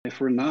if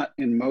we're not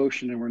in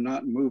motion and we're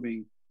not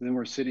moving, then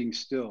we're sitting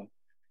still.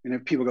 And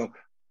if people go,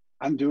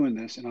 I'm doing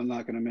this and I'm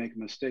not going to make a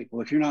mistake.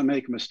 Well, if you're not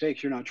making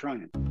mistakes, you're not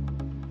trying.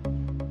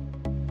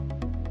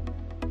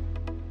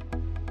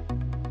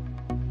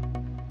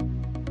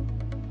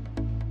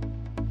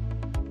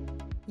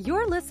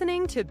 You're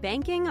listening to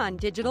Banking on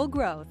Digital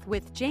Growth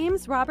with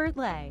James Robert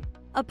Lay,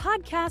 a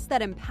podcast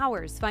that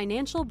empowers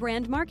financial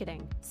brand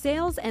marketing,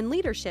 sales, and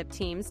leadership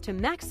teams to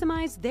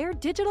maximize their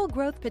digital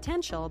growth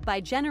potential by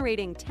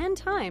generating 10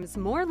 times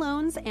more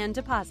loans and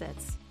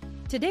deposits.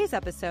 Today's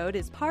episode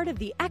is part of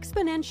the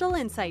Exponential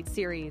Insight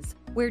series,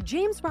 where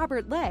James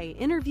Robert Lay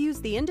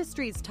interviews the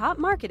industry's top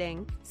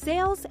marketing,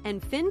 sales,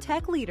 and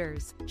fintech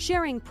leaders,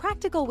 sharing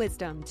practical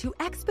wisdom to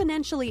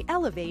exponentially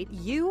elevate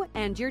you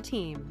and your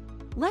team.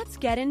 Let's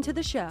get into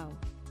the show.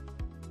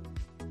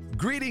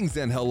 Greetings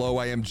and hello,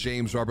 I am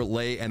James Robert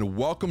Lay, and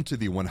welcome to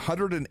the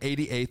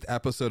 188th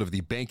episode of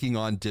the Banking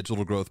on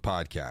Digital Growth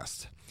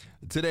podcast.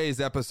 Today's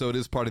episode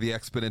is part of the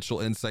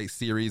Exponential Insight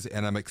series,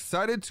 and I'm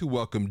excited to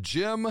welcome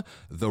Jim,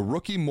 the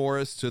Rookie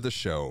Morris, to the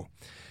show.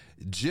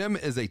 Jim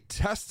is a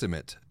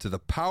testament to the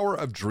power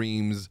of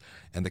dreams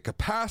and the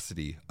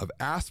capacity of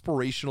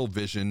aspirational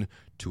vision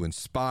to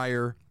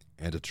inspire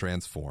and to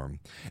transform.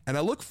 And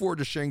I look forward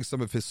to sharing some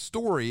of his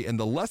story and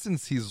the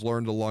lessons he's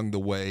learned along the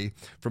way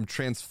from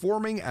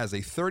transforming as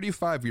a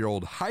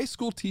 35-year-old high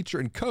school teacher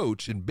and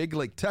coach in Big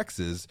Lake,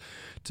 Texas,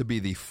 to be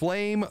the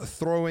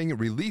flame-throwing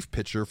relief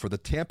pitcher for the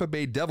Tampa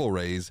Bay Devil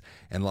Rays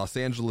and Los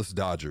Angeles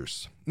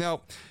Dodgers.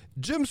 Now,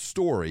 Jim's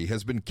story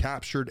has been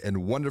captured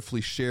and wonderfully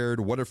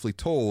shared, wonderfully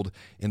told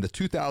in the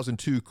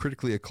 2002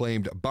 critically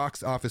acclaimed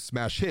box office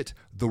smash hit,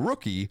 The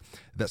Rookie,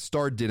 that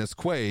starred Dennis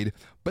Quaid.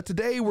 But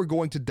today we're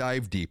going to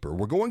dive deeper.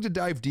 We're going to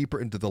dive deeper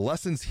into the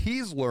lessons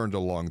he's learned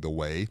along the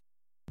way,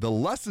 the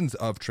lessons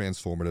of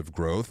transformative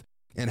growth,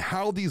 and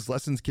how these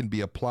lessons can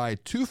be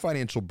applied to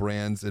financial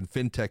brands and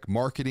fintech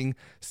marketing,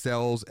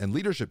 sales, and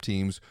leadership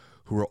teams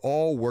who are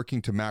all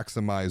working to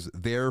maximize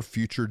their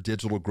future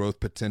digital growth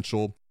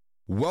potential.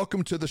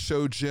 Welcome to the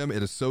show, Jim.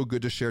 It is so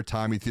good to share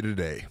time with you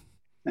today.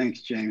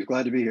 Thanks, James.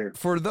 Glad to be here.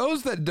 For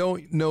those that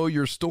don't know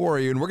your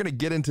story, and we're going to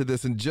get into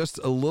this in just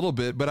a little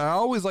bit, but I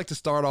always like to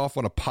start off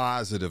on a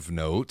positive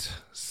note.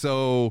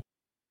 So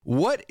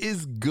what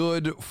is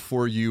good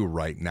for you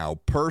right now,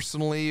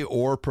 personally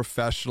or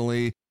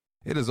professionally?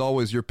 It is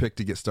always your pick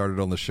to get started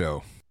on the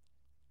show.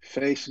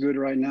 Faith's good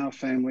right now.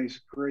 Family's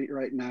great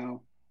right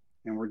now.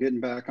 And we're getting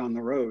back on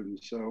the road. And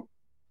so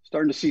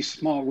starting to see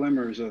small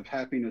glimmers of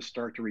happiness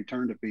start to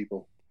return to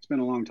people. It's been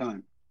a long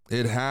time.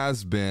 It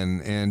has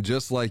been. And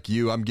just like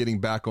you, I'm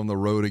getting back on the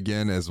road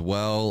again as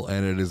well.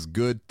 And it is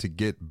good to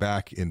get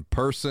back in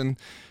person.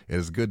 It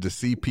is good to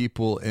see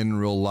people in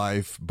real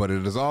life, but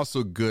it is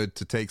also good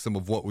to take some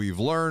of what we've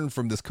learned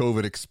from this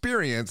COVID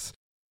experience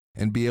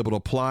and be able to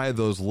apply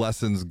those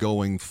lessons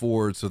going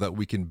forward so that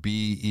we can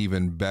be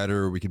even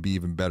better. We can be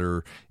even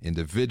better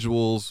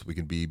individuals. We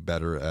can be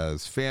better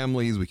as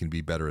families. We can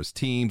be better as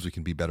teams. We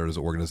can be better as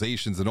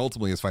organizations and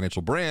ultimately as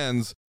financial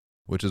brands,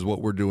 which is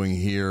what we're doing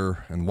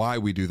here and why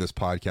we do this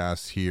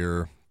podcast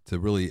here, to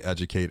really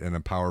educate and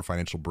empower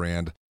financial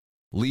brand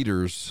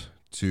leaders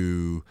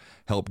to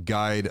help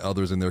guide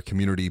others in their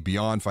community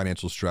beyond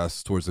financial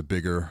stress towards a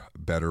bigger,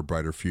 better,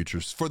 brighter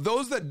futures. For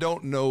those that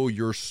don't know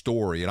your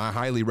story, and I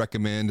highly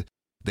recommend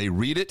they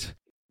read it.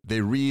 They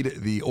read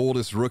The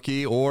Oldest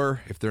Rookie, or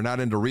if they're not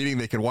into reading,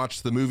 they can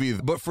watch the movie.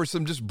 But for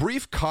some just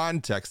brief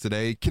context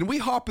today, can we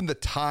hop in the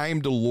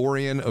time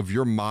DeLorean of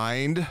your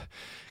mind?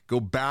 Go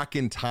back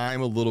in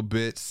time a little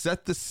bit,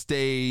 set the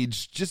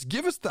stage, just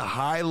give us the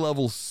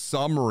high-level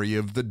summary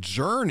of the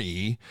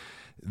journey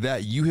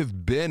that you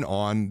have been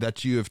on,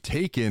 that you have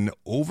taken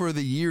over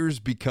the years,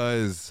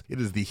 because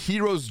it is the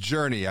hero's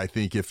journey, I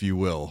think, if you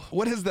will.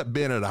 What has that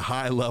been at a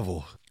high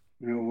level?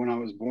 You know, when I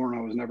was born,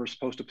 I was never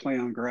supposed to play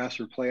on grass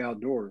or play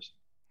outdoors.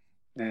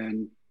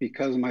 And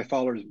because of my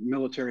father's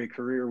military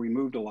career, we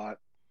moved a lot.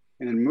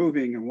 And in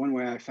moving, and one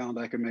way I found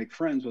I could make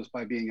friends was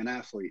by being an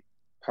athlete.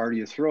 The harder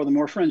you throw, the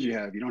more friends you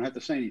have. You don't have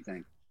to say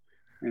anything.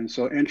 And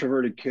so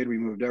introverted kid, we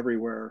moved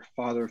everywhere.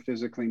 Father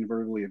physically and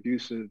verbally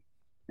abusive.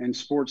 And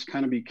sports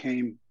kind of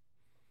became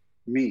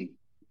me.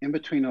 In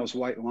between those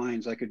white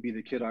lines, I could be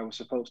the kid I was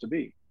supposed to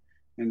be.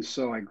 And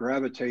so I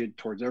gravitated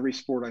towards every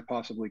sport I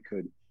possibly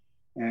could.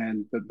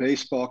 And the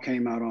baseball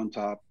came out on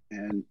top.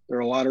 And there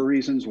are a lot of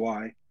reasons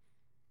why.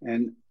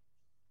 And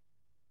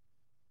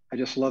I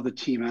just love the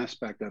team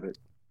aspect of it.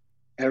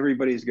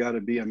 Everybody's got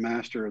to be a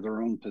master of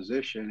their own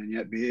position and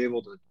yet be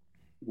able to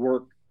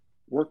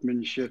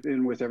workmanship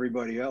in with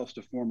everybody else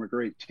to form a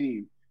great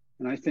team.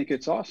 And I think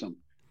it's awesome.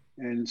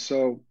 And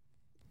so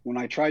when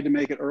I tried to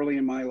make it early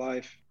in my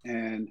life,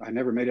 and I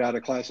never made it out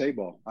of Class A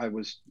ball, I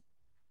was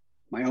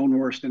my own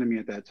worst enemy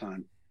at that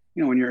time.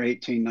 You know, when you're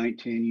 18,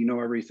 19, you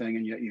know everything,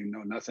 and yet you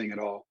know nothing at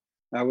all.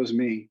 That was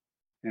me.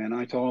 And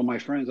I told all my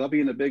friends, I'll be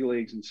in the big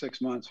leagues in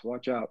 6 months.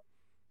 Watch out.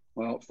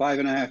 Well,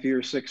 5.5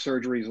 years, 6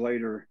 surgeries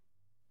later,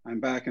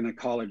 I'm back in a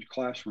college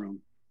classroom.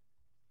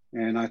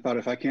 And I thought,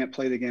 if I can't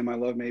play the game I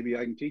love, maybe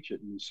I can teach it.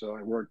 And so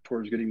I worked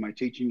towards getting my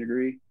teaching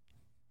degree.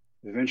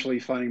 eventually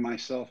finding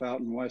myself out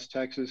in West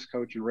Texas,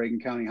 coaching Reagan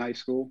County High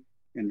School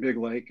in Big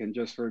Lake. And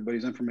just for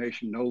everybody's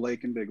information, no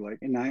lake in Big Lake.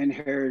 And I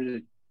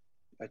inherited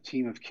a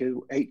team of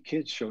 8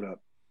 kids showed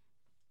up.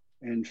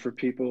 And for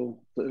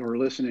people that are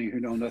listening who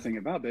know nothing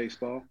about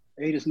baseball,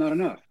 8 is not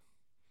enough.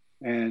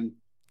 And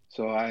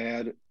so I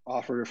had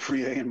offered a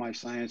free A in my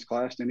science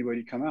class to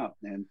anybody to come out.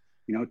 And,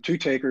 2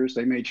 takers,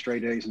 they made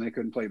straight A's and they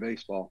couldn't play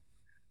baseball.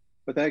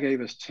 But that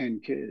gave us 10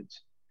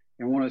 kids.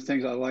 And one of the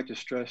things I'd like to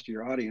stress to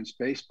your audience,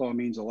 baseball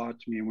means a lot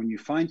to me. And when you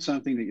find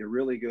something that you're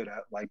really good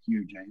at, like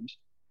you, James,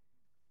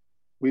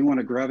 we want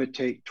to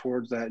gravitate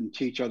towards that and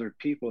teach other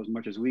people as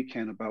much as we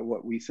can about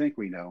what we think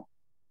we know.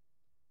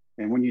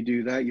 And when you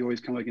do that, you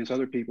always come against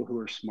other people who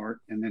are smart,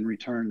 and then in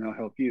return, they'll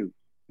help you.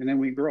 And then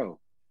we grow.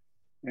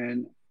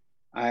 And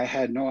I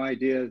had no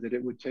idea that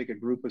it would take a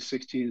group of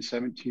 16 and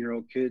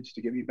 17-year-old kids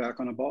to get me back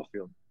on a ball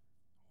field.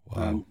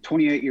 Wow.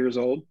 28 years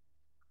old,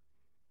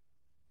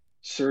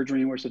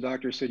 surgery in which the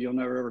doctor said, you'll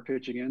never ever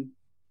pitch again.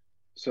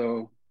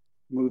 So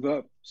move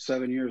up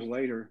 7 years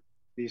later,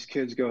 these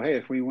kids go, hey,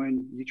 if we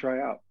win, you try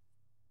out.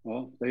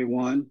 Well, they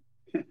won.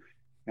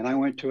 And I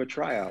went to a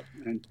tryout,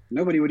 and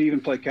nobody would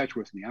even play catch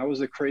with me. I was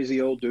a crazy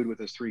old dude with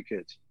his 3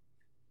 kids.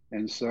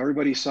 And so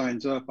everybody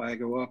signs up. I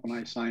go up and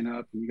I sign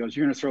up, and he goes,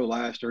 you're going to throw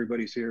last.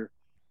 Everybody's here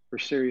for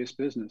serious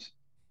business.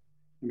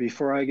 And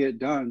before I get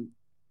done,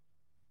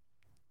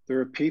 there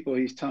are people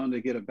he's telling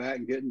to get a bat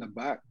and get in the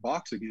back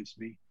box against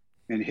me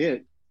and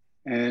hit,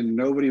 and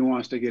nobody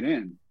wants to get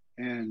in.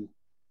 And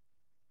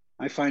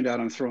I find out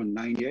I'm throwing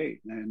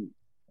 98. And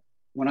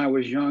when I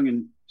was young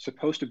and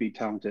supposed to be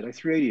talented, I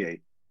threw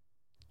 88.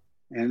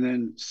 And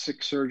then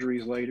 6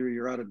 surgeries later,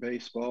 you're out of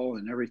baseball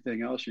and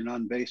everything else. You're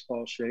not in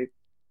baseball shape.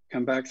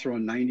 Come back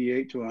throwing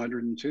 98 to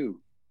 102.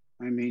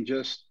 I mean,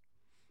 just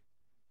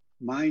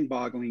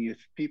mind-boggling if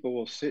people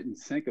will sit and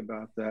think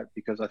about that,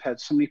 because I've had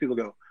so many people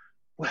go,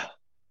 well,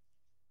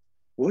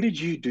 what did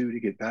you do to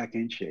get back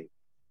in shape?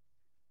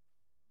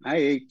 I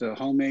ate the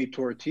homemade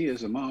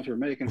tortillas the moms were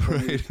making for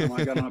me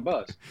when I got on a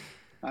bus.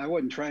 I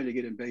wasn't trying to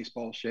get in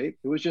baseball shape.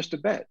 It was just a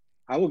bet.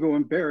 I will go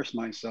embarrass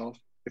myself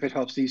if it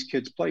helps these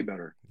kids play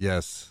better.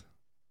 Yes.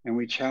 And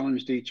we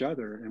challenged each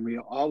other, and we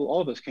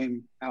all of us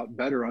came out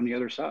better on the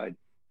other side.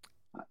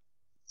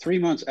 3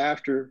 months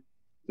after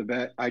the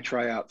bet, I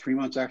try out. 3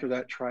 months after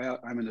that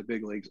tryout, I'm in the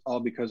big leagues, all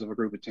because of a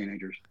group of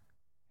teenagers.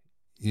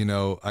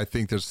 I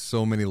think there's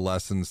so many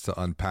lessons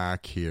to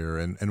unpack here.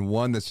 And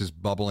one that's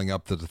just bubbling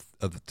up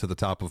to the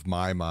top of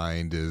my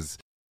mind is,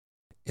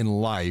 in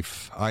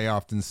life, I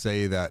often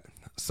say that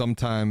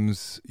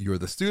sometimes you're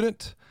the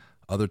student,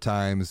 other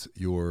times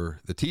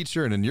you're the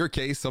teacher. And in your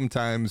case,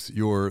 sometimes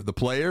you're the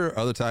player,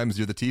 other times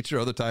you're the teacher,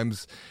 other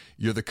times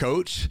you're the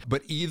coach.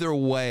 But either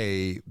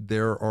way,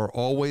 there are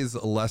always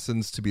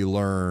lessons to be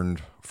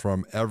learned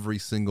from every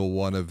single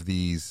one of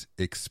these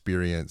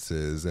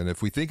experiences. And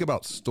if we think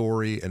about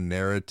story and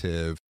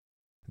narrative,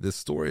 this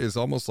story is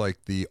almost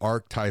like the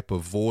archetype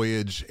of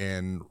voyage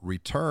and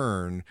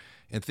return.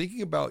 And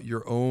thinking about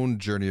your own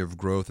journey of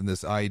growth and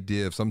this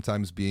idea of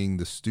sometimes being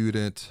the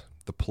student,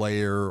 the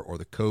player, or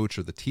the coach,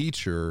 or the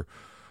teacher,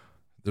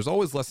 there's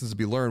always lessons to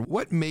be learned.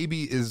 What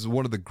maybe is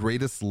one of the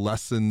greatest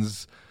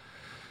lessons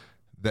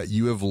that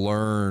you have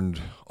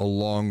learned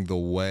along the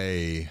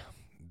way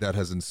that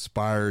has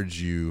inspired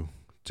you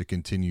to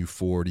continue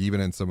forward, even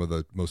in some of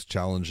the most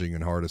challenging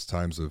and hardest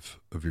times of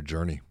your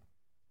journey?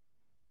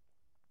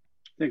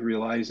 I think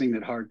realizing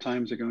that hard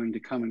times are going to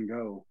come and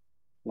go.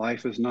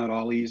 Life is not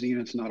all easy and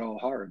it's not all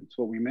hard. It's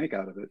what we make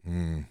out of it.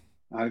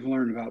 I've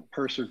learned about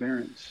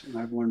perseverance, and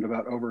I've learned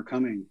about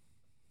overcoming,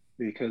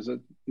 because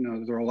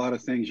there are a lot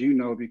of things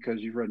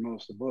because you've read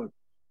most of the book.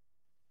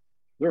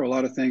 There are a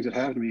lot of things that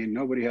happen to me and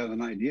nobody has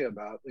an idea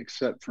about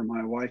except for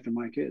my wife and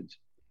my kids.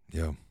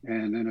 Yeah.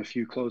 And then a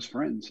few close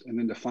friends. And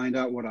then to find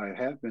out what I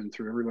have been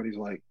through, everybody's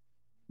like,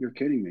 you're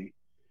kidding me.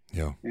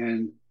 Yeah.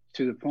 And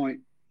to the point,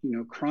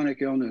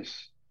 chronic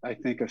illness, I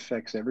think,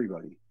 affects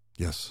everybody.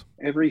 Yes.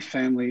 Every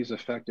family is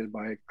affected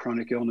by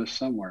chronic illness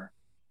somewhere.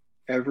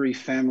 Every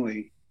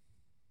family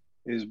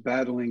is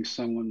battling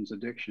someone's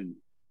addiction,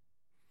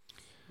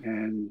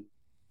 and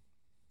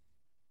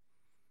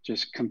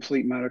just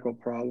complete medical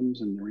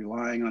problems, and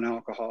relying on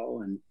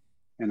alcohol and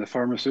the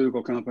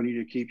pharmaceutical company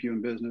to keep you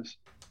in business.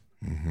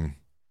 Mm-hmm.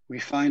 We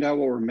find out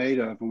what we're made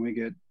of when we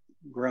get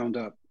ground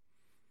up.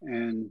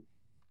 And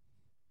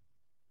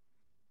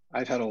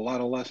I've had a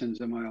lot of lessons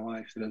in my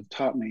life that have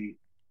taught me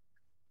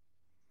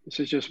this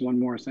is just one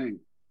more thing.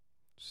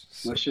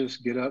 Let's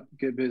just get up,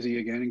 get busy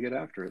again, and get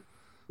after it.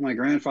 My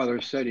grandfather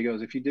said, he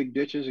goes, if you dig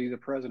ditches, you're the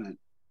president.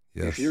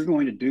 Yes. If you're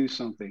going to do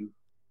something,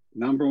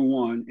 number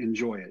one,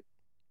 enjoy it.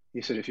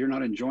 He said, if you're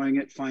not enjoying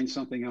it, find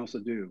something else to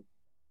do.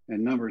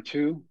 And number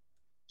two,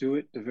 do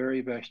it the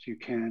very best you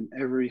can,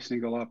 every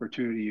single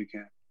opportunity you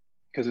can.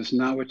 Because it's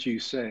not what you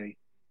say,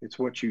 it's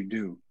what you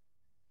do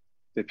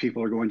that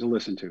people are going to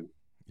listen to.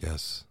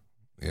 Yes.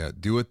 Yeah.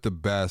 Do it the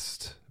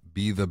best,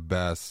 be the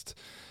best.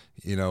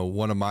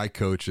 One of my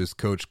coaches,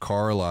 Coach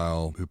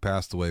Carlisle, who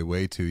passed away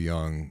way too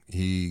young,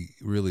 he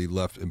really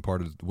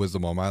imparted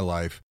wisdom on my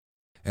life.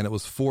 And it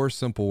was 4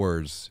 simple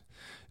words.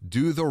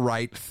 do the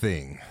right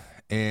thing.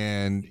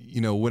 And,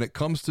 when it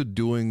comes to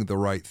doing the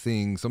right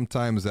thing,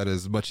 sometimes that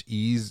is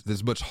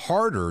much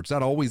harder. It's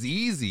not always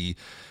easy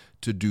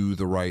to do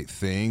the right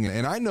thing.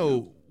 And I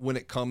know when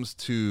it comes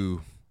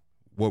to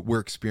what we're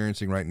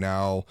experiencing right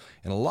now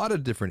in a lot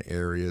of different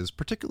areas,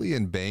 particularly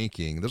in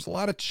banking, there's a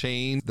lot of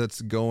change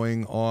that's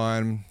going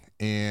on.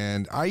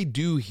 And I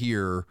do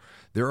hear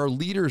there are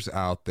leaders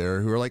out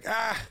there who are like,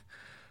 I'm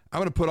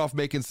going to put off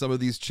making some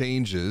of these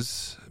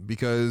changes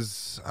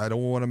because I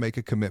don't want to make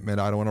a commitment.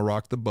 I don't want to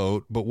rock the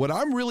boat. But what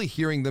I'm really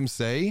hearing them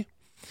say,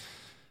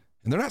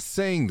 and they're not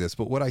saying this,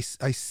 but what I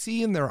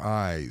see in their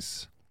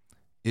eyes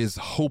is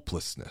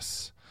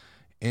hopelessness.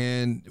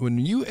 And when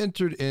you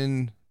entered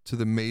into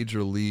the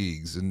major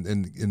leagues and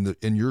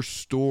in your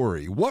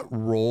story, what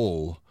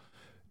role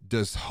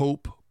does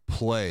hope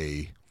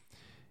play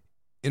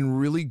in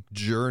really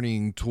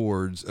journeying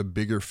towards a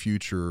bigger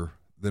future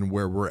than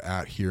where we're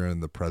at here in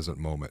the present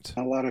moment?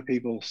 A lot of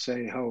people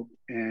say hope,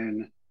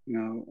 and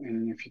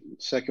in the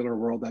secular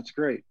world, that's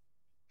great.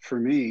 For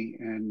me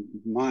and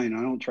mine,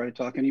 I don't try to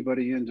talk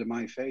anybody into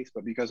my faith,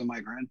 but because of my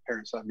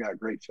grandparents, I've got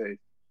great faith.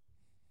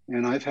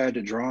 And I've had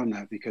to draw on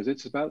that because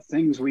it's about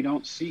things we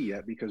don't see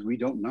yet because we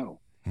don't know.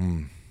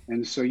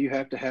 And so you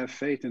have to have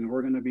faith, and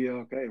we're going to be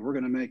okay. We're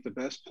going to make the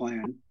best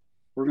plan.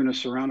 We're going to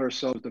surround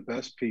ourselves with the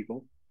best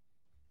people,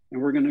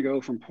 and we're going to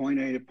go from point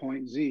A to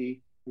point Z,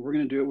 and we're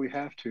going to do what we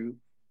have to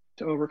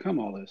overcome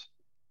all this.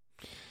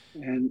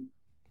 And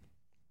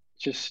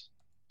just,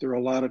 there are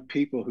a lot of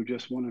people who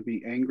just want to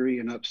be angry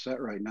and upset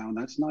right now, and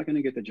that's not going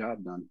to get the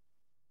job done.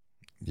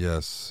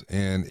 Yes.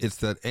 And it's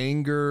that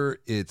anger,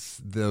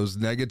 it's those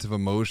negative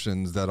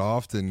emotions that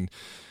often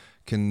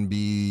can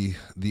be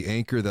the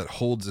anchor that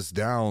holds us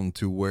down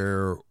to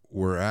where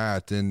we're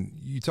at. And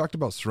you talked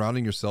about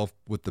surrounding yourself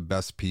with the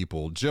best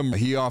people. Jim,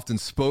 he often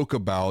spoke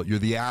about you're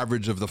the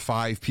average of the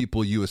 5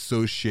 people you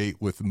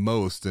associate with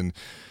most. And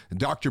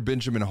Dr.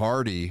 Benjamin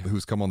Hardy,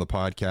 who's come on the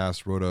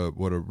podcast, wrote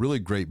a really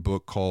great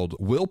book called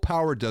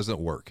Willpower Doesn't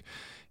Work.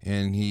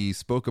 And he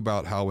spoke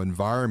about how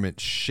environment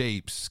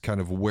shapes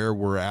kind of where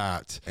we're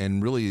at.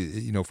 And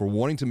really, if we're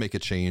wanting to make a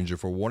change,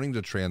 if we're wanting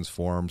to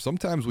transform,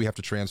 sometimes we have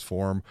to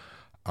transform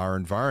our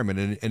environment.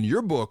 And in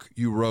your book,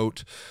 you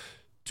wrote,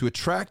 to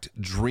attract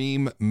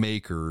dream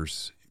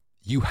makers,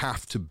 you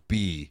have to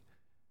be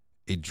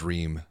a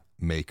dream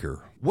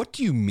maker. What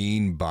do you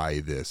mean by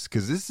this?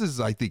 Because this is,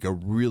 I think, a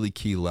really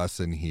key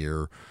lesson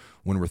here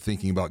when we're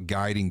thinking about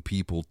guiding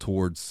people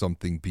towards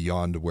something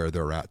beyond where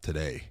they're at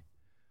today.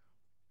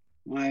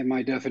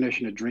 My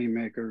definition of dream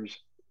makers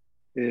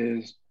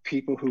is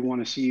people who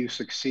want to see you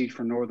succeed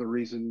for no other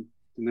reason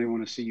than they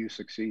want to see you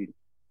succeed.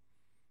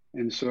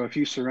 And so if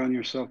you surround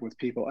yourself with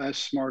people as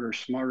smart or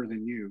smarter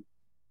than you,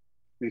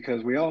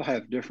 because we all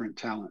have different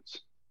talents.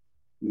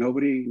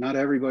 Not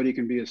everybody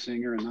can be a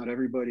singer, and not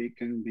everybody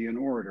can be an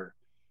orator.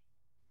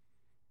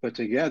 But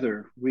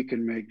together we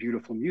can make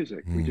beautiful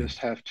music. We just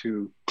have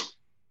to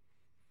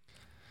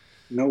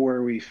know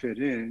where we fit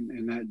in,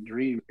 and that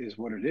dream is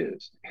what it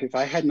is. If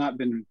I had not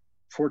been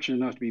fortunate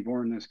enough to be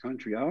born in this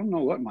country, I don't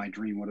know what my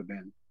dream would have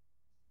been.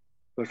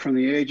 But from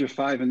the age of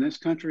 5 in this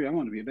country, I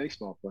wanted to be a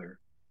baseball player.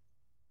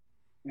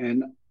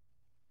 And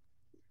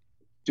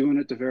doing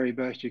it the very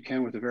best you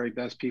can with the very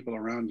best people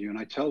around you. And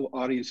I tell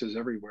audiences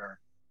everywhere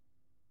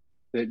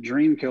that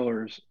dream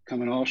killers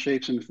come in all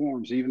shapes and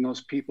forms, even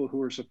those people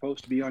who are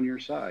supposed to be on your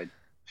side,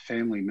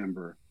 family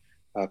member,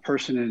 a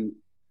person in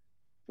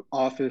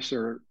office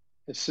or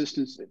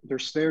assistants, they're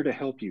there to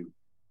help you.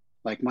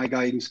 Like my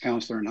guidance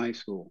counselor in high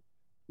school,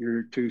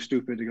 you're too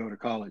stupid to go to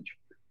college.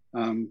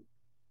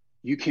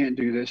 You can't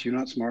do this. You're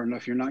not smart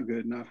enough. You're not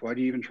good enough. Why do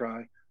you even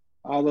try?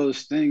 All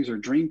those things are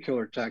dream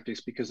killer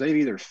tactics because they've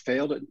either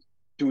failed at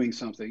doing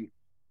something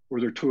or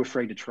they're too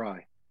afraid to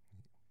try.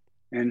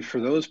 And for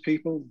those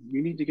people,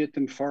 you need to get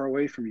them far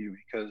away from you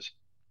because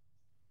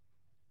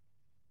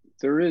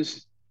there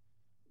is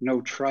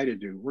no try to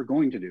do. We're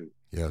going to do.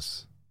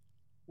 Yes.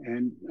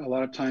 And a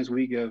lot of times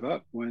we give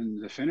up when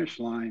the finish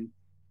line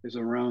is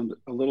around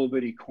a little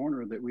bitty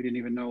corner that we didn't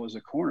even know was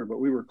a corner, but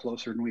we were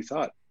closer than we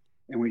thought,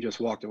 and we just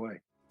walked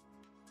away.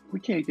 We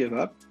can't give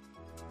up.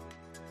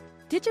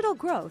 Digital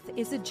growth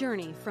is a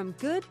journey from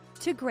good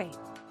to great,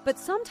 but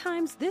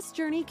sometimes this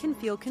journey can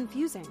feel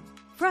confusing,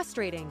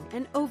 frustrating,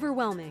 and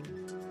overwhelming.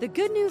 The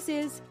good news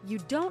is you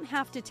don't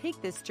have to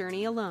take this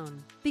journey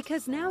alone,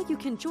 because now you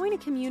can join a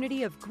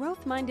community of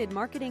growth-minded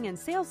marketing and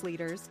sales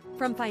leaders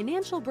from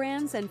financial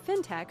brands and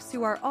fintechs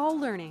who are all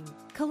learning,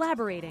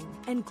 collaborating,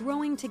 and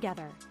growing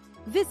together.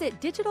 Visit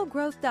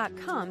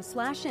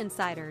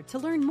digitalgrowth.com/insider to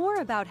learn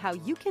more about how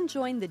you can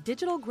join the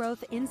Digital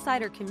Growth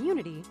Insider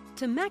community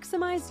to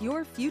maximize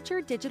your future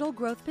digital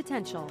growth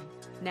potential.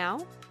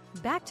 Now,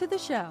 back to the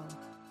show.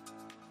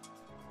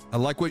 I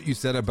like what you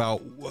said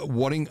about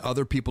wanting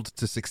other people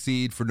to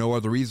succeed for no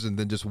other reason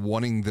than just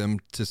wanting them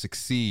to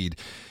succeed.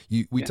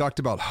 We talked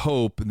about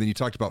hope, and then you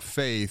talked about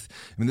faith.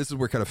 I mean, this is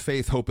where kind of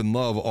faith, hope, and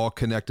love all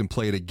connect and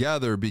play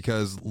together,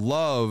 because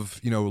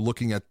love,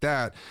 looking at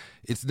that,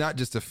 it's not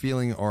just a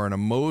feeling or an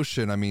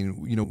emotion. I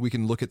mean, we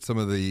can look at some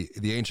of the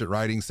ancient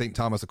writings. St.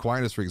 Thomas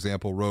Aquinas, for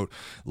example, wrote,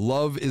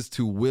 "Love is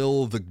to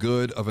will the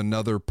good of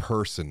another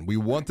person. We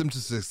want them to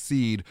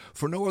succeed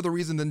for no other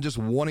reason than just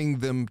wanting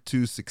them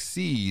to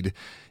succeed."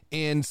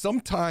 And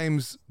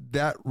sometimes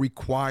that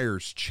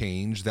requires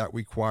change, that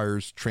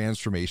requires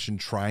transformation,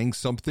 trying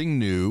something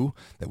new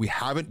that we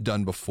haven't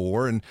done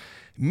before. And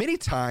many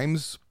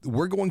times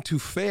we're going to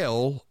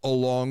fail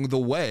along the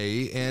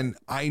way. And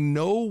I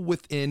know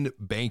within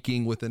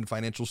banking, within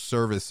financial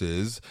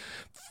services,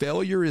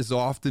 failure is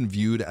often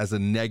viewed as a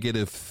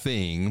negative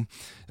thing,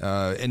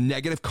 and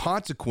negative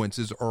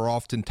consequences are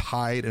often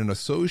tied and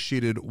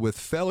associated with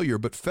failure.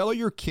 But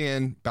failure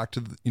can, back to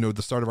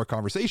the start of our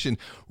conversation,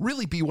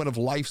 really be one of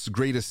life's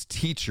greatest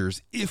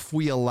teachers if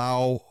we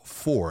allow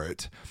for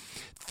it.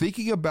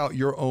 Thinking about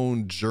your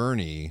own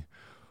journey,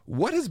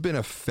 what has been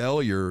a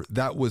failure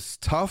that was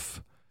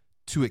tough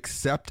to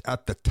accept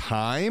at the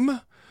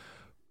time,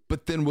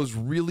 but then was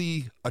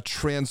really a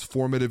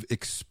transformative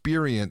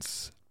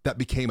experience that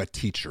became a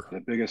teacher? The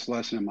biggest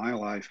lesson in my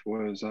life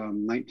was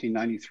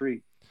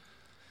 1993,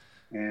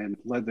 and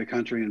led the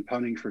country in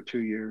punting for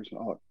 2 years.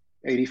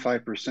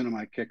 85% of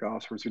my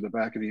kickoffs were through the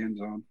back of the end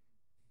zone,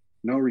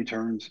 no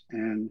returns.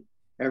 And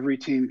every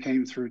team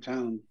came through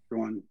town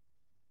going,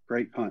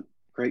 "Great punt,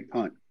 great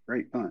punt,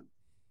 great punt.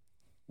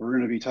 We're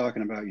going to be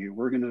talking about you.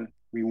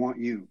 We want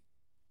you."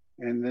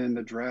 And then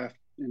the draft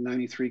in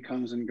 93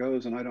 comes and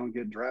goes, and I don't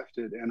get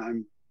drafted, and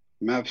I'm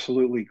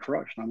absolutely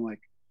crushed. I'm like,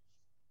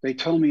 they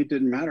told me it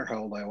didn't matter how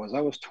old I was. I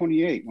was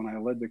 28 when I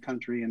led the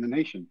country and the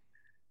nation.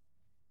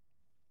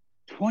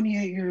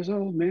 28 years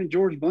old, man.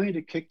 George Blaine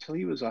had kicked till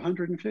he was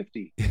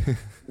 150. I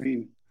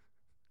mean,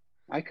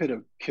 I could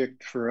have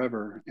kicked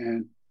forever.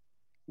 And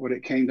what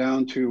it came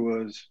down to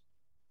was,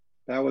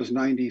 that was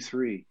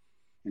 93.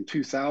 In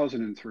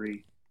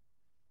 2003,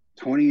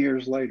 20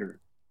 years later,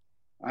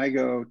 I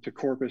go to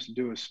Corpus to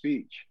do a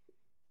speech,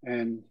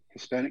 and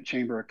Hispanic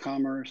Chamber of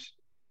Commerce,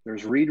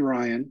 there's Reed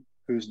Ryan,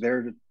 who's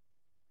there to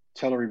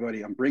tell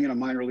everybody, I'm bringing a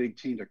minor league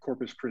team to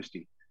Corpus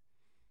Christi.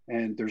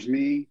 And there's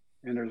me,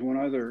 and there's one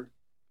other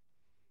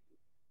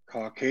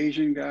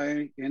Caucasian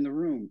guy in the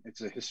room.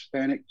 It's a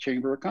Hispanic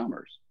Chamber of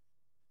Commerce.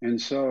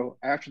 And so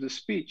after the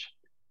speech,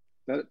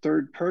 that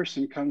third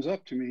person comes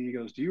up to me and he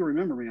goes, "Do you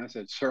remember me?" I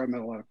said, "Sir, I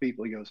met a lot of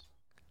people." He goes,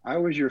 "I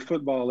was your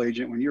football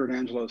agent when you were at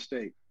Angelo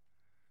State."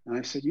 And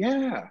I said,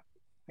 "Yeah."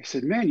 I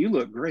said, "Man, you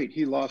look great."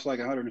 He lost like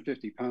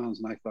 150 pounds.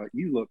 And I thought,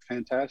 "You look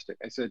fantastic."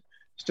 I said,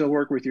 "Still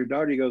work with your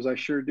daughter?" He goes, "I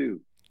sure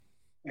do.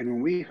 And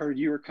when we heard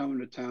you were coming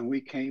to town,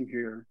 we came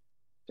here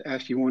to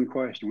ask you one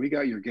question. We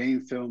got your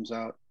game films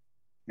out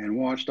and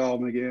watched all of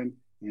them again.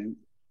 And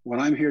what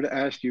I'm here to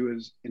ask you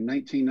is, in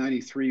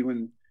 1993,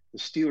 when the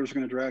Steelers were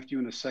going to draft you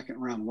in the second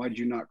round, why did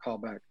you not call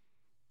back?"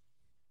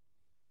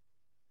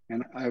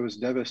 And I was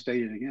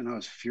devastated again. I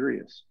was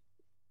furious.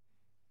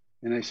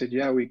 And I said,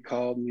 "Yeah, we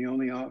called, and the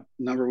only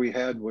number we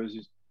had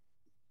was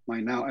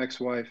my now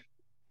ex-wife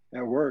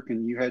at work,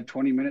 and you had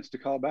 20 minutes to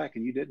call back,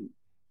 and you didn't."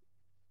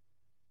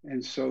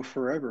 And so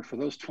forever, for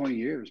those 20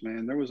 years,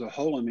 man, there was a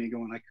hole in me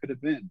going,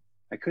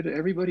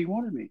 everybody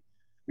wanted me.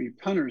 I mean,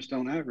 punters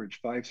don't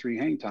average 5.3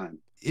 hang time.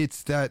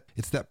 It's that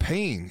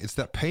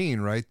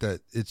pain, right?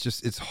 That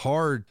it's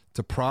hard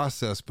to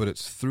process, but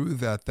it's through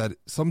that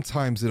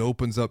sometimes it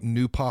opens up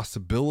new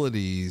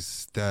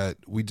possibilities that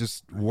we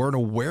just weren't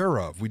aware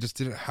of. We just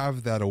didn't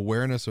have that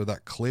awareness or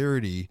that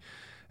clarity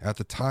at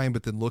the time.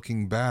 But then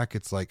looking back,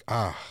 it's like,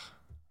 I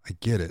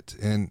get it.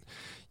 And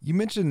you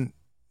mentioned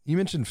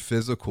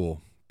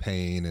physical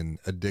pain and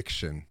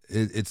addiction.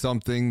 It's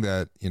something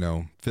that,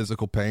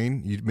 physical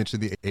pain, you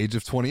mentioned the age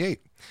of 28.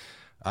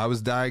 I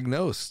was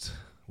diagnosed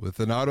with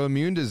an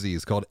autoimmune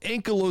disease called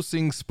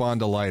ankylosing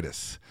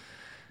spondylitis.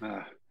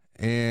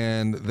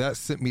 And that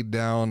sent me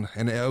down.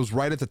 And it was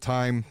right at the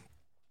time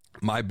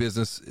my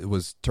business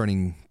was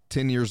turning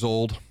 10 years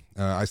old.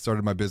 I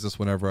started my business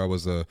whenever I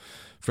was a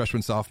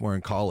freshman, sophomore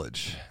in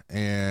college.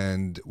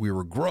 And we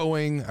were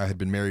growing. I had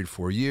been married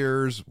 4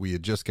 years. We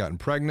had just gotten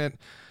pregnant.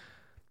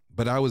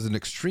 But I was in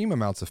extreme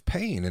amounts of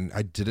pain, and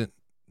I didn't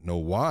know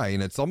why.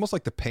 And it's almost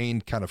like the pain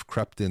kind of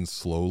crept in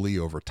slowly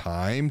over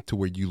time to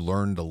where you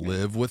learn to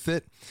live with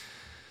it.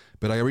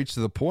 But I reached to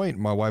the point,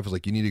 my wife was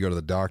like, "You need to go to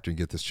the doctor and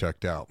get this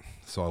checked out."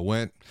 So I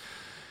went.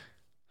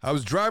 I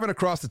was driving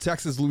across the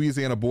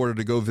Texas-Louisiana border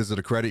to go visit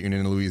a credit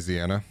union in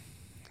Louisiana.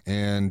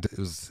 And it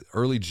was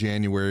early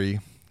January,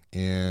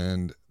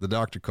 and the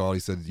doctor called. He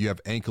said, "You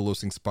have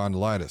ankylosing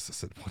spondylitis." I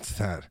said, "What's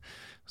that?"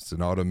 It's an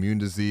autoimmune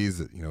disease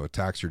that,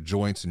 attacks your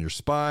joints and your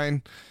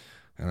spine.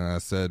 And I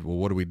said, "Well,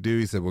 what do we do?"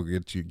 He said, "We'll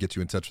get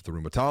you in touch with the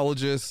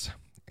rheumatologist."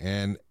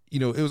 And,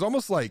 it was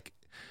almost like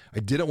I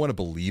didn't want to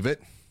believe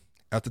it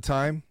at the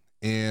time.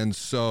 And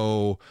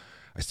so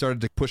I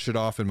started to push it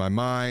off in my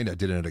mind. I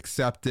didn't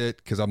accept it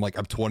because I'm like,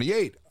 I'm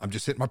 28. I'm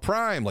just hitting my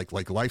prime. Like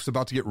life's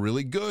about to get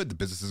really good. The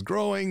business is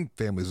growing.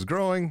 Family is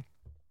growing.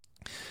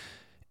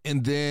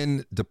 And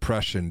then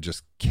depression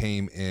just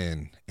came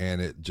in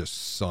and it just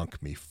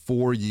sunk me.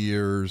 4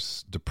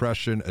 years,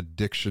 depression,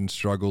 addiction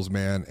struggles,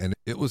 man. And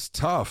it was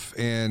tough.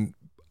 And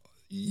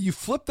you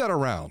flip that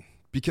around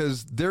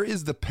because there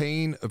is the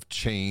pain of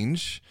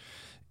change.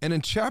 And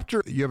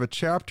you have a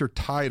chapter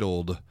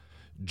titled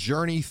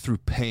Journey Through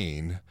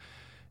Pain.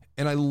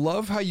 And I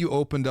love how you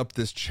opened up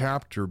this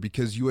chapter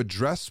because you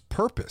address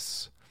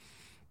purpose.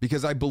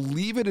 Because I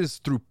believe it is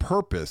through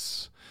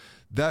purpose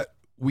that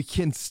we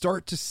can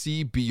start to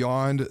see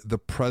beyond the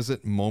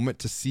present moment,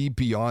 to see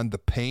beyond the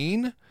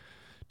pain,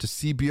 to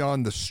see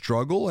beyond the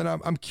struggle. And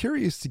I'm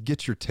curious to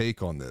get your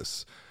take on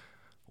this.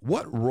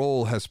 What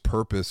role has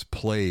purpose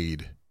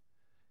played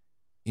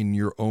in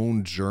your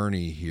own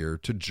journey here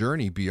to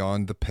journey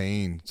beyond the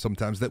pain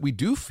sometimes that we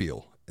do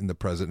feel in the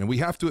present? And we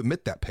have to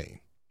admit that pain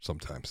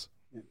sometimes.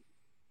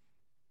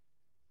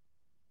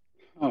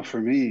 Oh,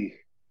 for me,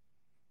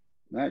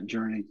 that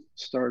journey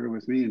started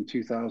with me in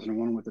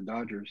 2001 with the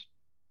Dodgers.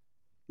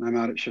 I'm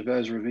out at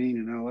Chavez Ravine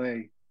in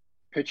LA,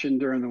 pitching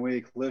during the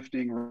week,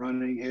 lifting,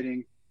 running,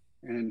 hitting.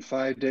 And in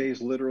 5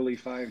 days, literally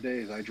 5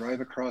 days, I drive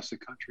across the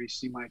country,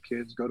 see my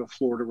kids, go to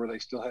Florida where they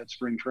still had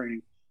spring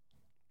training.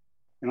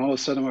 And all of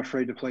a sudden, I'm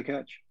afraid to play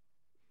catch.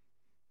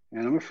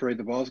 And I'm afraid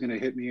the ball's going to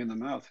hit me in the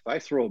mouth. If I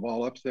throw a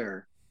ball up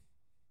there,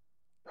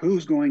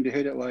 who's going to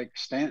hit it like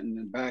Stanton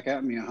and back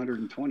at me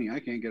 120? I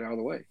can't get out of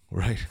the way.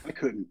 Right. I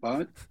couldn't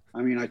bunt.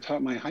 I mean, I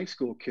taught my high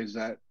school kids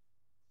that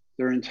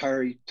their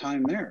entire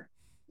time there.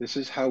 This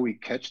is how we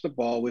catch the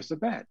ball with the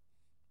bat.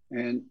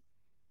 And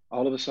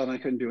all of a sudden, I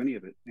couldn't do any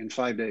of it in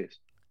 5 days.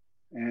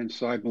 And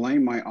so I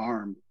blamed my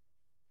arm.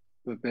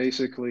 But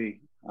basically,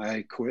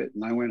 I quit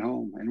and I went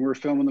home. And we were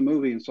filming the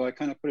movie. And so I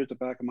kind of put it at the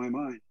back of my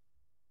mind.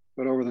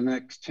 But over the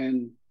next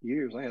 10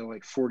 years, I had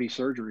like 40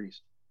 surgeries.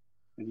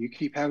 And you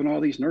keep having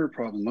all these nerve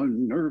problems,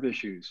 nerve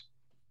issues.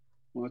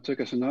 Well, it took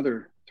us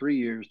another 3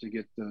 years to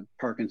get the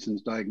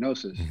Parkinson's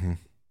diagnosis. Mm-hmm.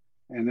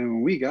 And then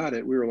when we got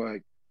it, we were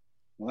like,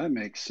 well, that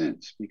makes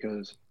sense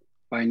because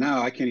by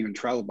now I can't even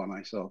travel by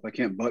myself. I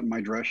can't button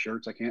my dress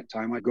shirts. I can't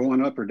tie my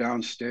going up or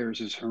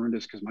downstairs is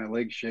horrendous because my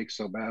legs shake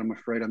so bad. I'm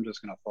afraid I'm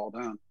just going to fall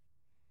down.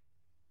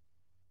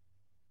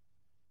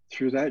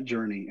 Through that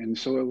journey, and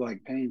so it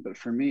like pain, but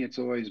for me, it's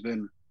always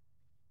been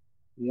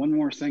one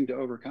more thing to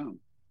overcome.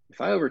 If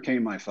I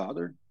overcame my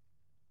father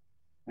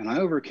and I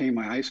overcame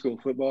my high school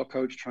football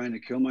coach trying to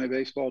kill my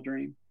baseball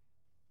dream,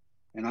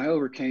 and I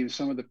overcame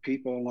some of the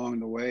people along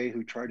the way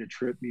who tried to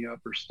trip me up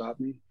or stop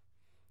me,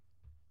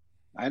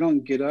 I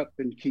don't get up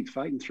and keep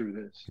fighting through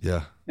this. Yeah.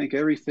 I think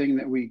everything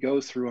that we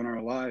go through in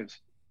our lives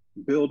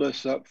build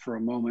us up for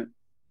a moment.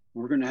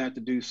 We're going to have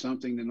to do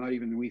something that not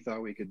even we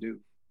thought we could do.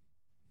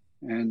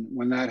 And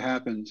when that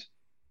happens,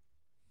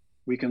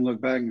 we can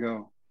look back and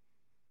go,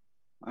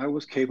 I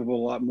was capable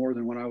a lot more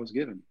than what I was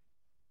given.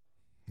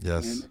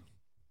 Yes. And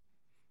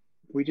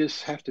we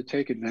just have to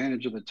take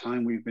advantage of the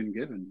time we've been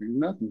given.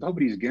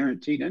 Nobody's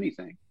guaranteed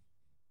anything.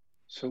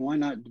 So why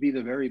not be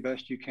the very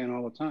best you can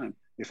all the time?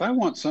 If I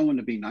want someone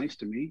to be nice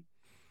to me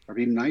or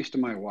be nice to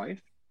my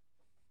wife,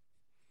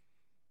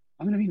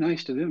 I'm going to be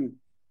nice to them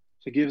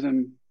to give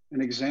them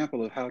an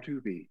example of how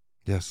to be.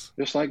 Yes.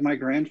 Just like my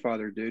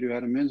grandfather did, who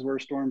had a menswear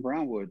store in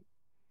Brownwood.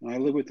 And I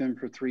lived with him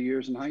for 3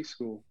 years in high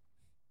school.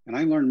 And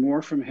I learned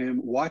more from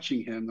him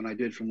watching him than I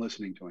did from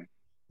listening to him.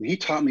 And he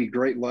taught me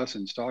great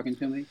lessons talking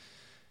to me.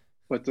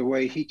 But the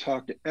way he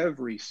talked to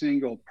every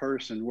single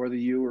person, whether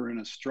you were in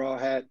a straw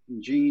hat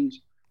and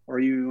jeans or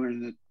you were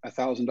in a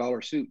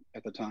 $1,000 suit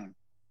at the time,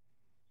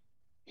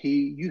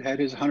 you had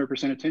his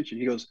 100% attention.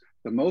 He goes,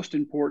 the most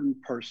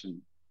important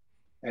person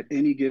at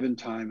any given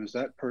time is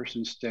that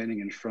person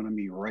standing in front of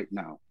me right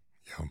now.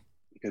 Yeah.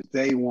 Because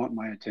they want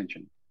my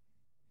attention.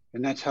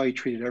 And that's how he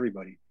treated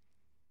everybody.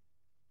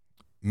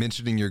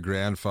 Mentioning your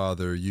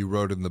grandfather, you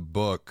wrote in the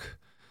book,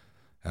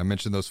 I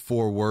mentioned those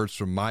 4 words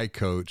from my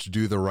coach,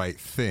 do the right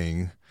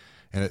thing.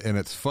 And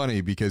it's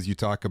funny because you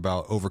talk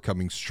about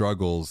overcoming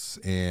struggles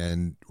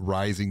and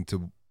rising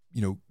to,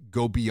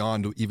 go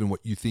beyond even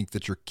what you think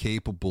that you're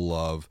capable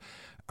of.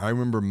 I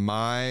remember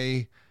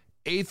my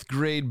 8th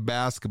grade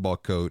basketball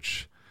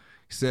coach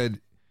said,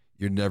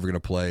 you're never going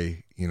to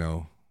play,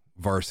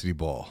 varsity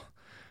ball.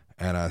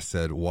 And I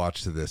said,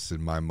 watch this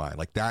in my mind.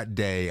 Like that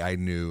day I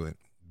knew it.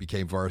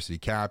 Became varsity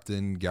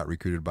captain, got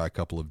recruited by a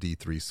couple of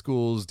D3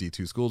 schools,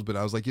 D2 schools. But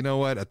I was like, you know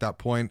what? At that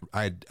point,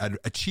 I'd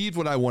achieved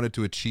what I wanted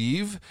to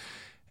achieve.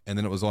 And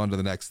then it was on to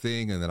the next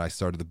thing. And then I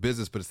started the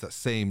business. But it's that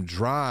same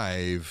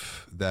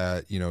drive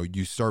that,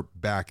 you start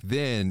back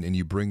then and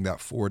you bring that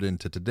forward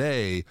into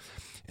today.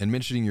 And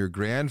mentioning your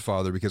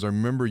grandfather, because I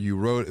remember you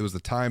wrote, it was the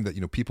time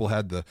that, people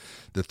had the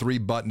 3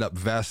 button-up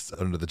vests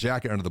under the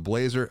jacket, under the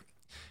blazer.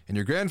 And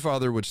your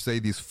grandfather would say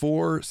these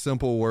 4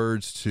 simple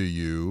words to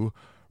you: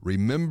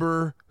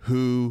 remember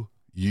who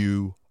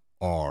you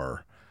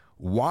are.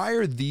 Why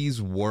are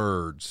these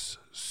words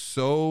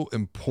so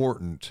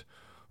important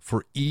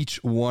for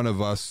each one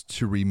of us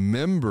to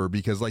remember?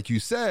 Because like you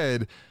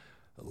said,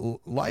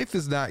 life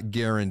is not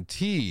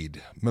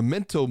guaranteed.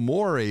 Memento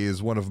mori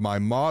is one of my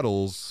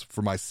models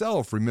for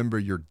myself. Remember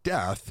your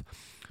death.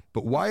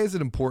 But why is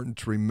it important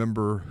to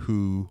remember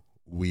who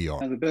we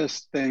are? Now, the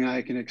best thing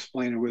I can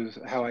explain was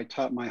how I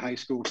taught my high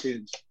school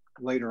kids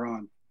later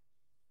on.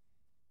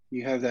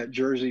 you have that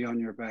jersey on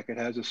your back. It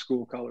has the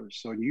school colors.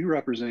 So you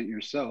represent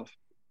yourself,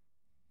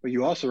 but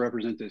you also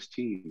represent this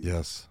team.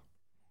 Yes.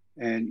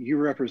 And you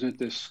represent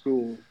this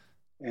school,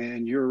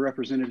 and you're a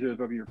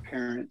representative of your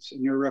parents,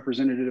 and you're a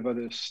representative of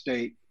this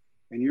state,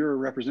 and you're a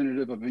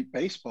representative of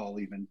baseball,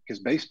 even because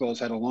baseball's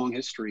had a long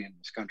history in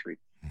this country.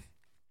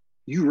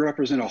 You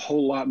represent a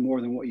whole lot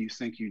more than what you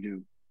think you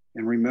do.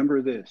 And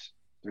remember this,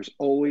 there's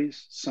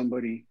always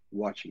somebody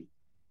watching.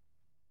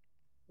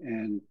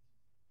 And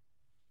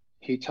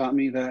he taught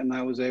me that, and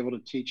I was able to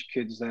teach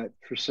kids that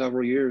for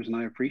several years, and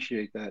I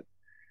appreciate that,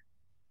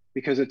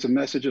 because it's a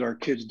message that our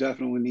kids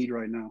definitely need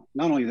right now.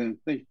 Not only them,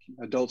 I think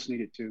adults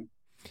need it too.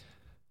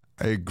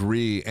 I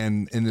agree.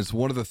 And it's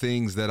one of the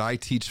things that I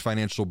teach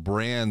financial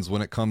brands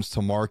when it comes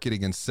to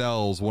marketing and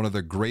sales. One of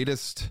the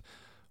greatest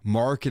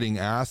marketing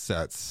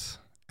assets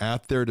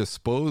at their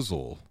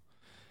disposal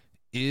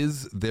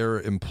is their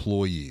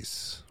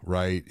employees,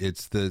 right?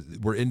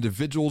 We're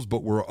individuals,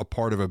 but we're a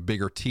part of a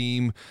bigger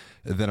team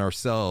than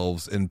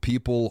ourselves, and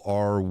people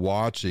are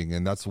watching.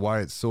 And that's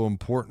why it's so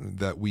important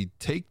that we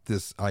take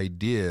this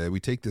idea, we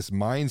take this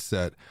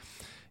mindset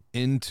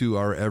into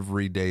our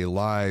everyday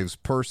lives,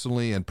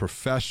 personally and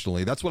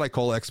professionally. That's what I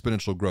call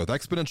exponential growth.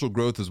 Exponential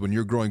growth is when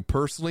you're growing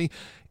personally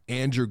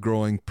and you're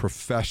growing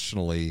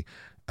professionally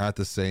at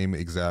the same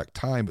exact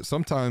time. But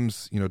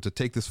sometimes, to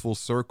take this full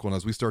circle, and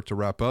as we start to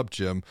wrap up,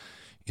 Jim,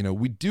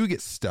 we do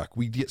get stuck.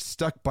 We get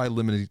stuck by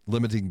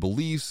limiting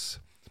beliefs,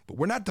 but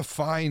we're not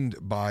defined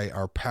by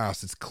our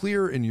past. It's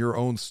clear in your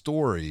own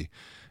story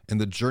and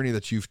the journey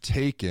that you've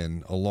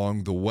taken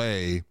along the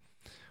way.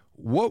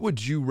 What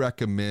would you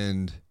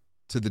recommend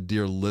to the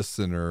dear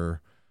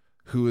listener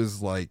who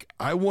is like,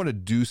 I want to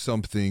do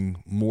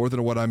something more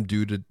than what I'm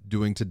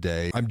doing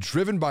today. I'm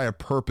driven by a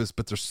purpose,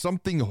 but there's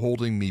something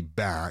holding me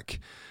back.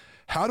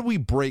 How do we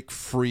break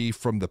free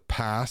from the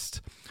past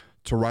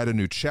to write a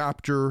new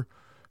chapter,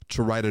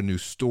 to write a new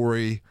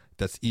story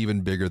that's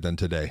even bigger than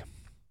today?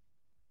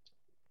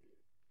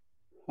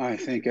 I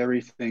think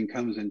everything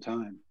comes in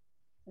time.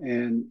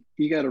 And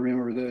you got to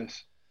remember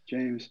this,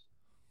 James.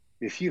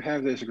 If you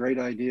have this great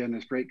idea and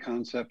this great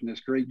concept and this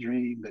great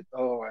dream that,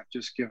 I've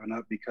just given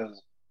up because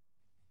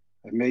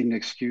I've made an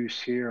excuse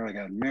here. I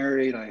got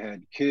married. I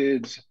had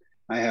kids.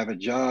 I have a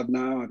job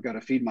now. I've got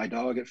to feed my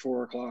dog at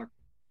 4 o'clock.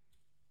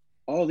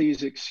 All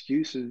these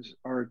excuses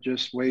are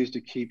just ways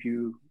to keep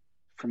you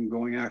from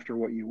going after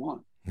what you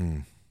want.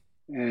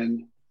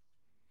 And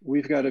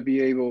we've got to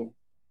be able,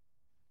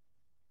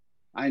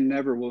 I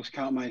never will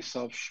count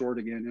myself short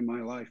again in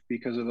my life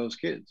because of those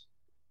kids.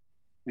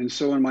 And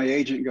so when my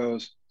agent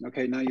goes,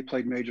 okay, now you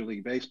played Major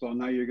League Baseball,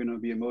 now you're going to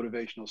be a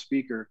motivational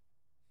speaker.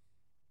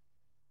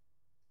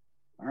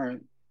 All right.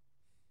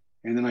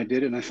 And then I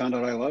did it, and I found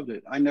out I loved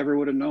it. I never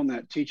would have known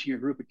that teaching a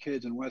group of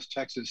kids in West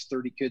Texas,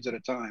 30 kids at a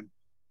time,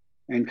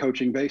 and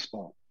coaching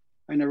baseball.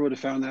 I never would have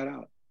found that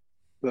out.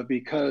 But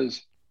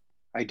because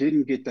I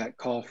didn't get that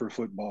call for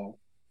football,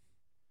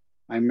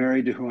 I'm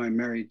married to who I'm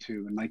married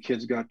to, and my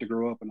kids got to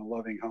grow up in a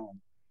loving home.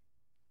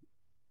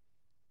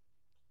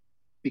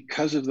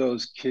 Because of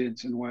those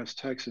kids in West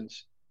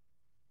Texas,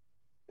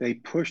 they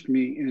pushed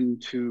me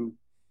into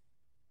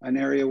an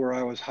area where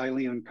I was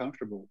highly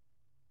uncomfortable.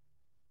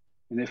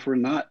 And if we're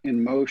not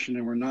in motion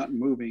and we're not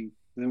moving,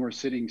 then we're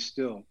sitting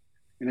still.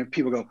 And if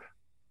people go,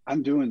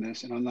 I'm doing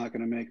this and I'm not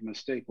going to make a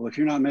mistake. Well, if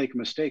you're not making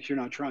mistakes, you're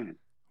not trying.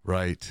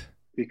 Right.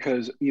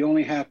 Because you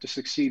only have to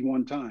succeed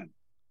one time,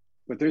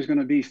 but there's going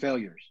to be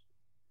failures.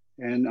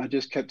 And I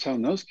just kept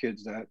telling those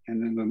kids that.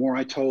 And then the more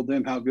I told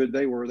them how good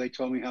they were, they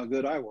told me how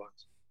good I was.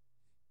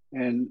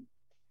 And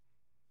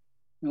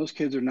those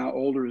kids are now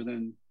older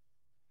than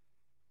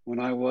when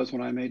I was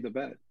when I made the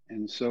bet.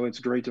 And so it's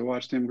great to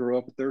watch them grow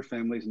up with their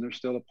families, and they're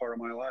still a part of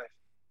my life.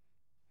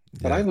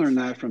 But I learned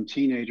that from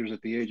teenagers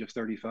at the age of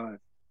 35,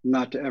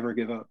 not to ever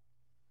give up.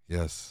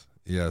 Yes.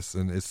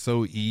 And it's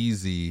so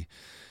easy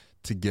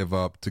to give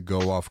up, to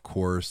go off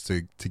course,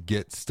 to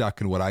get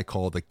stuck in what I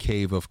call the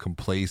cave of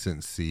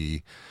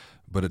complacency.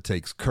 But it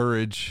takes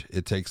courage,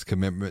 it takes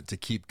commitment to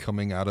keep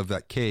coming out of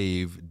that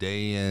cave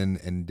day in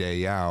and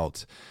day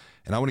out.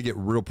 And I want to get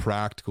real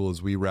practical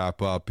as we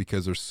wrap up,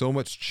 because there's so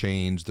much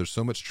change, there's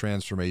so much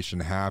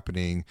transformation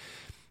happening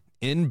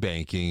in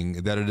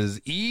banking that it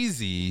is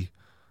easy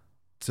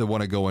to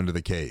want to go into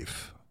the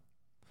cave.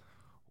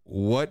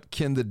 What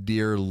can the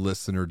dear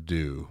listener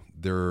do?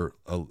 They're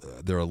a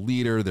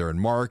leader, they're in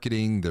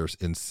marketing, they're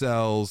in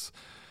sales,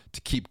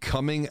 to keep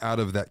coming out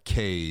of that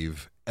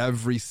cave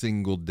every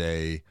single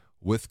day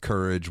with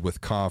courage, with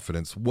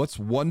confidence. What's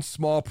one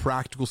small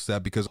practical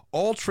step? Because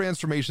all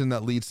transformation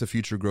that leads to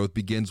future growth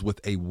begins with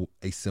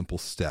a simple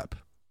step.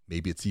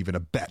 Maybe it's even a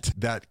bet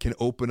that can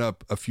open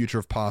up a future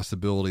of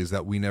possibilities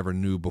that we never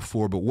knew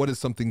before. But what is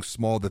something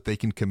small that they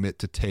can commit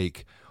to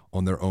take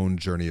on their own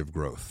journey of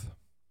growth?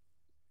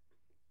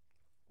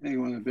 I think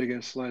one of the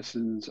biggest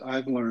lessons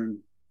I've learned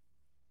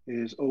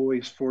is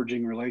always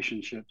forging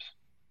relationships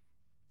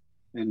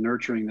and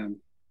nurturing them.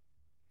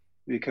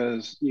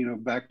 Because,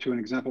 back to an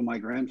example, my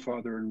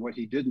grandfather, and what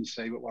he didn't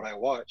say, but what I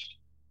watched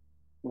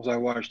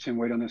him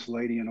wait on this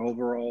lady in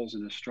overalls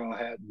and a straw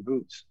hat and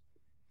boots.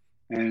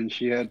 and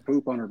she had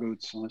poop on her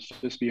boots. Let's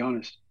just be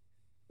honest.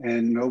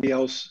 And nobody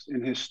else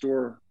in his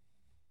store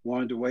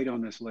wanted to wait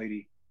on this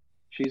lady.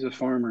 She's a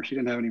farmer. She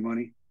didn't have any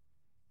money.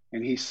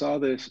 And he saw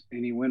this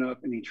and he went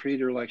up and he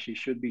treated her like she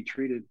should be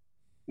treated.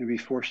 And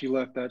before she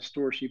left that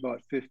store, she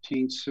bought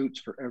 15 suits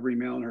for every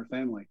male in her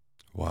family.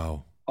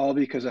 Wow. All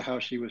because of how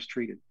she was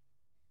treated.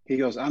 He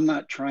goes, I'm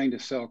not trying to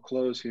sell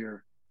clothes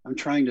here. I'm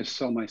trying to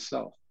sell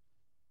myself.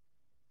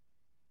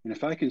 And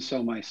if I can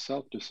sell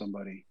myself to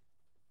somebody,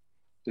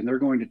 then they're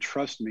going to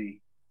trust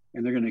me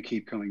and they're going to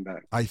keep coming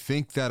back. I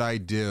think that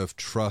idea of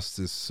trust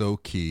is so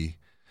key.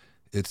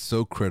 It's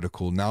so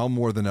critical now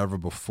more than ever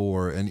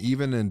before. And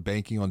even in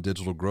Banking on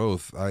Digital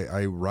Growth,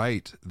 I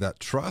write that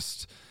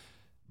trust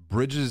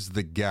bridges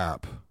the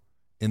gap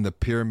in the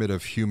pyramid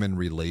of human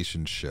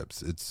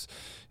relationships. It's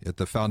at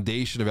the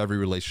foundation of every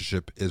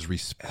relationship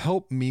is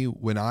help me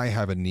when I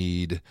have a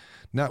need,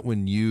 not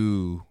when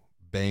you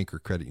bank or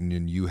credit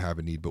union you have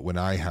a need, but when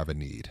I have a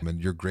need. I mean,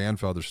 your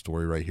grandfather's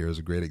story right here is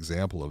a great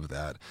example of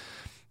that.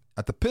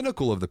 At the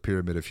pinnacle of the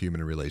pyramid of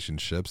human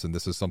relationships, and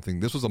this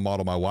was a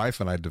model my wife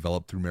and I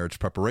developed through marriage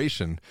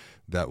preparation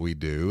that we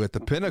do. At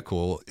the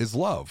pinnacle is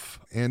love.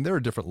 And there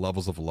are different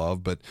levels of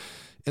love, but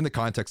in the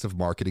context of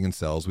marketing and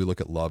sales, we look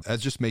at love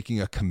as just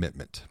making a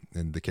commitment.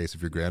 In the case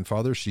of your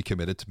grandfather, she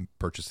committed to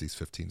purchase these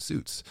 15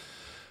 suits.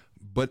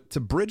 But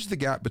to bridge the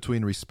gap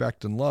between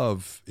respect and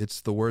love,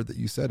 it's the word that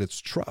you said, it's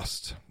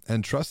trust.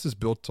 And trust is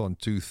built on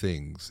two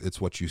things.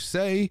 It's what you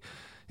say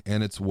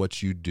and it's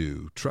what you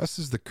do. Trust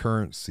is the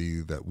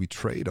currency that we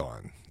trade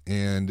on.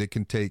 And it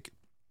can take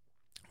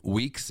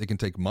weeks, it can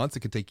take months, it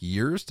can take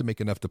years to make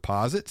enough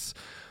deposits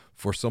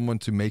for someone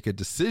to make a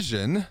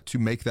decision to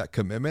make that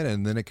commitment.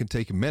 And then it can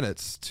take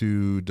minutes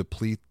to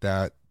deplete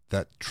that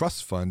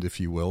trust fund, if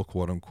you will,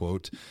 quote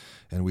unquote,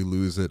 and we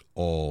lose it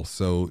all.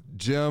 So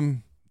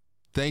Jim,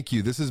 thank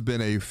you. This has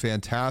been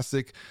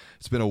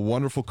it's been a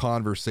wonderful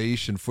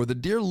conversation. For the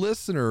dear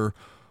listener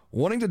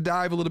wanting to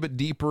dive a little bit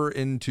deeper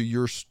into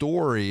your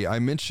story, I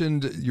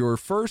mentioned your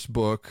first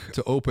book,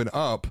 To Open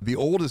Up, The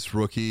Oldest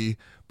Rookie,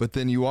 but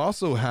then you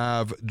also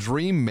have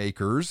Dream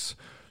Makers,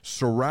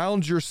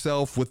 Surround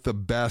Yourself with the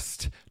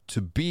Best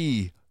to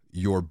Be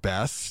Your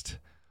Best.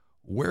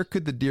 Where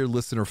could the dear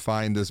listener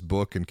find this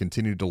book and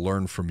continue to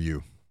learn from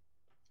you?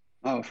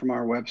 From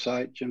our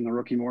website,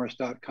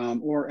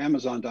 jimtherookiemorris.com or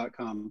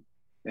amazon.com.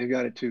 They've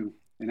got it too.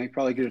 And they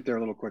probably get it there a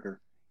little quicker,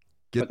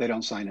 but they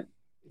don't sign it.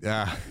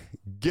 Yeah.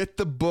 Get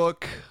the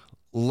book,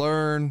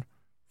 learn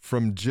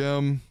from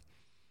Jim,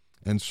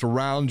 and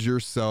surround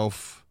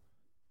yourself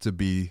to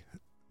be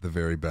the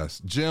very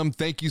best. Jim,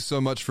 thank you so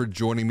much for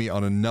joining me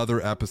on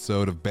another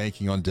episode of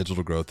Banking on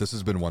Digital Growth. This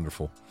has been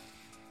wonderful.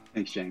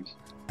 Thanks, James.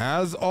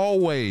 As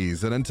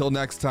always, and until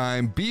next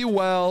time, be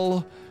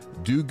well,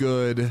 do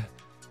good,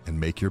 and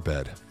make your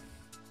bed.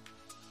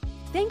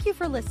 Thank you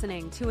for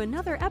listening to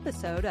another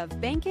episode of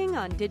Banking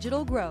on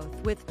Digital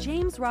Growth with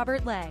James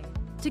Robert Lay.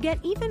 To get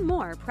even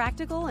more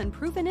practical and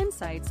proven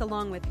insights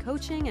along with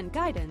coaching and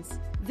guidance,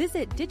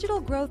 visit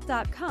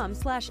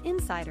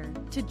digitalgrowth.com/insider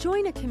to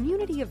join a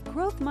community of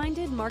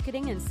growth-minded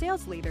marketing and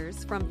sales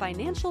leaders from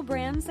financial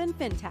brands and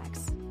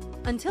fintechs.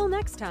 Until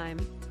next time,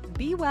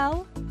 be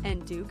well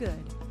and do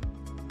good.